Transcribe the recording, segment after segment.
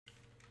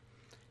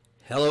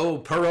Hello,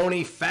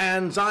 Peroni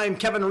fans. I'm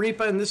Kevin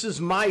Ripa, and this is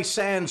my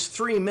SANS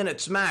 3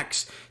 Minutes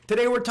Max.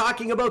 Today we're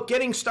talking about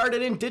getting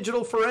started in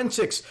digital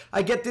forensics.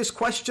 I get this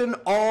question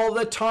all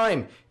the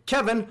time.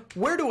 Kevin,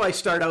 where do I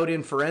start out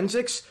in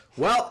forensics?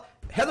 Well,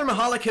 Heather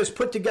Mahalik has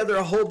put together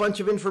a whole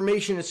bunch of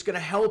information that's going to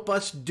help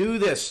us do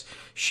this.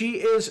 She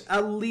is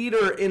a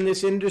leader in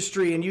this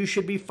industry, and you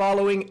should be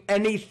following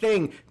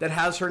anything that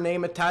has her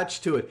name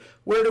attached to it.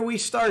 Where do we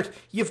start?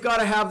 You've got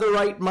to have the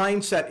right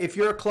mindset. If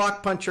you're a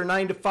clock puncher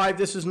 9 to 5,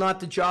 this is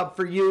not the job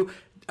for you.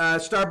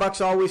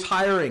 Starbucks always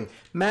hiring.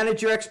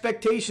 Manage your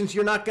expectations.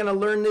 You're not going to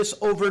learn this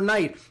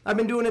overnight. I've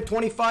been doing it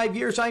 25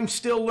 years. I'm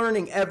still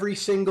learning every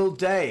single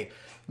day.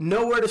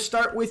 Know where to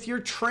start with your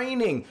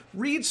training.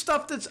 Read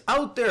stuff that's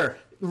out there.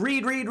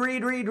 Read.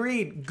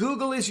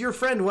 Google is your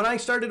friend. When I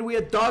started, we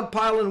had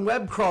Dogpile and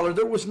Webcrawler.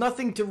 There was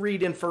nothing to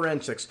read in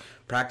forensics.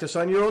 Practice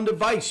on your own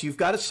device. You've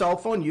got a cell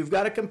phone. You've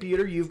got a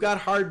computer. You've got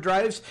hard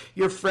drives.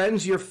 Your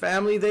friends, your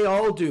family, they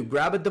all do.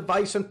 Grab a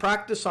device and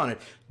practice on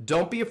it.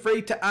 Don't be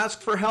afraid to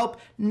ask for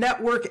help.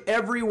 Network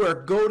everywhere.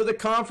 Go to the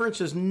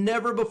conferences.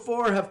 Never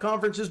before have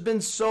conferences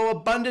been so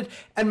abundant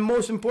and,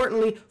 most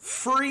importantly,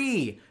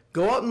 free.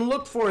 Go out and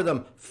look for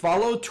them.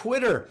 Follow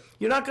Twitter.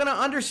 You're not going to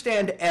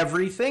understand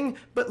everything,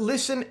 but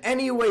listen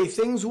anyway.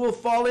 Things will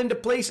fall into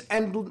place,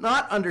 and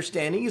not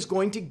understanding is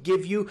going to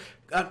give you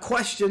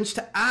questions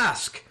to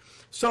ask.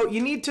 So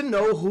you need to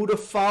know who to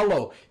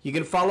follow. You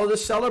can follow the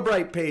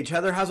Celebrite page.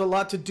 Heather has a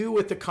lot to do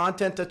with the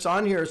content that's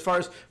on here as far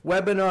as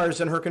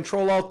webinars and her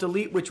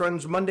Control-Alt-Delete, which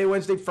runs Monday,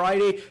 Wednesday,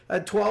 Friday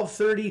at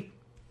 12:30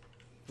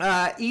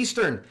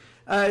 Eastern.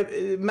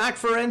 Mac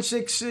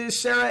Forensics,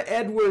 Sarah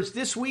Edwards,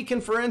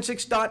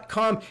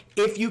 thisweekinforensics.com.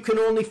 If you can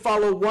only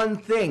follow one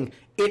thing,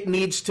 it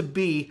needs to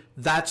be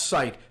that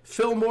site.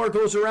 Phil Moore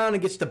goes around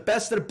and gets the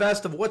best of the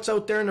best of what's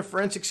out there in the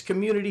forensics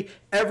community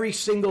every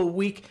single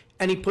week,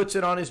 and he puts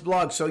it on his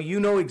blog, so you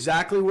know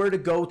exactly where to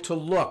go to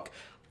look.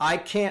 I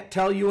can't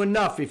tell you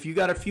enough. If you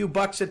got a few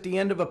bucks at the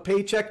end of a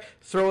paycheck,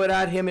 throw it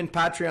at him in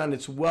Patreon.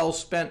 It's well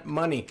spent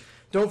money.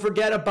 Don't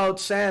forget about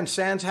SANS.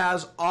 SANS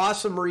has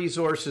awesome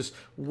resources,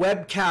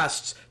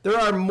 webcasts. There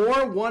are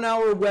more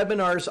one-hour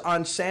webinars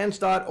on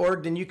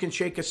SANS.org than you can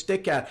shake a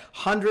stick at.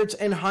 Hundreds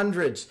and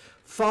hundreds.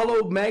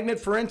 Follow Magnet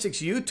Forensics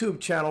YouTube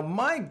channel.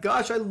 My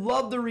gosh, I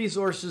love the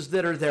resources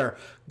that are there.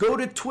 Go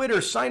to Twitter,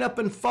 sign up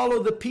and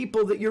follow the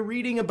people that you're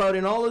reading about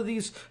in all of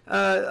these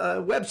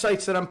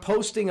websites that I'm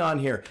posting on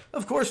here.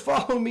 Of course,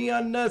 follow me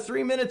on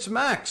 3 Minutes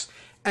Max.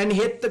 And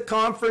hit the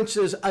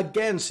conferences.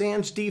 Again,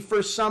 SANS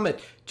D1st Summit,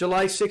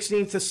 July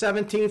 16th to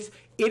 17th.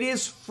 It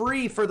is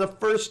free for the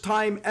first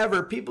time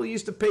ever. People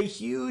used to pay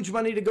huge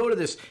money to go to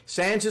this.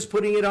 SANS is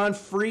putting it on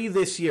free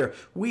this year.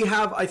 We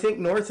have, I think,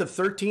 north of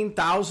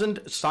 13,000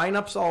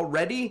 signups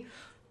already.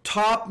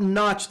 Top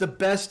notch, the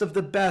best of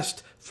the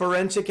best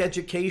forensic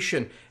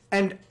education,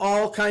 and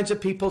all kinds of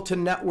people to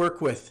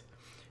network with.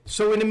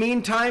 So in the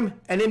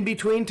meantime and in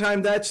between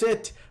time, that's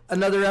it.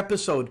 Another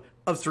episode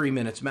of 3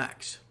 Minutes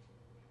Max.